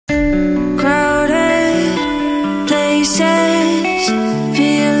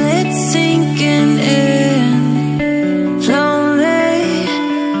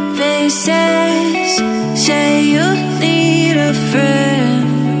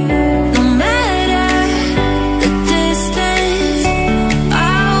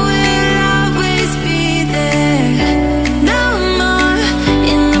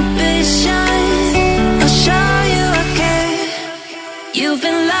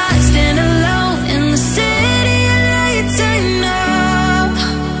lost and alone in the city of lights I know.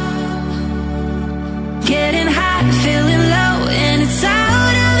 Getting high, feeling low, and it's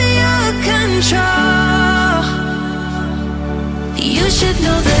out of your control. You should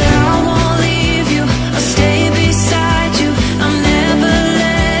know that